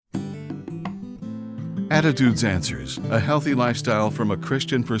Attitudes Answers, a healthy lifestyle from a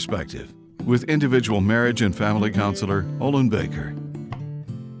Christian perspective, with individual marriage and family counselor Olin Baker.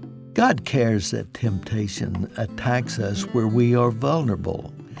 God cares that temptation attacks us where we are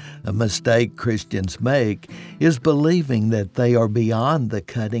vulnerable. A mistake Christians make is believing that they are beyond the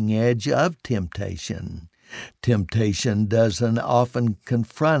cutting edge of temptation. Temptation doesn't often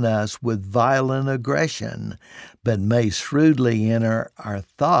confront us with violent aggression, but may shrewdly enter our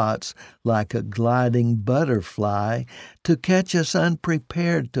thoughts like a gliding butterfly to catch us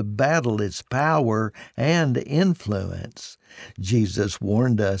unprepared to battle its power and influence. Jesus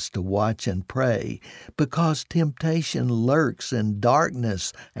warned us to watch and pray because temptation lurks in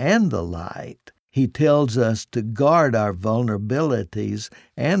darkness and the light. He tells us to guard our vulnerabilities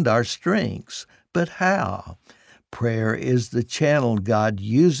and our strengths. But how? Prayer is the channel God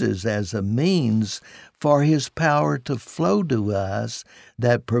uses as a means for His power to flow to us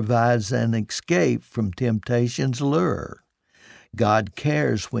that provides an escape from temptation's lure. God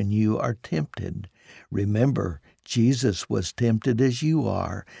cares when you are tempted. Remember, Jesus was tempted as you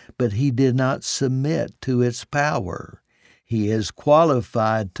are, but He did not submit to its power. He is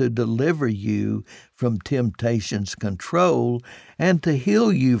qualified to deliver you from temptation's control and to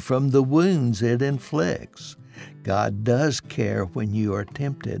heal you from the wounds it inflicts. God does care when you are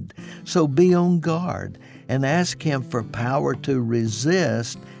tempted, so be on guard and ask Him for power to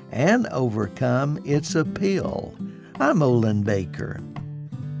resist and overcome its appeal. I'm Olin Baker.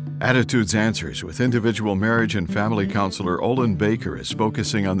 Attitudes Answers with individual marriage and family counselor Olin Baker is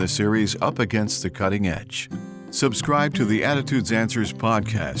focusing on the series Up Against the Cutting Edge. Subscribe to the Attitudes Answers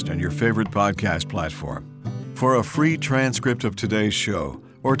podcast on your favorite podcast platform. For a free transcript of today's show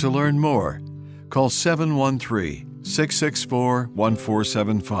or to learn more, call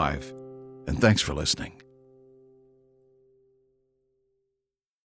 713-664-1475. And thanks for listening.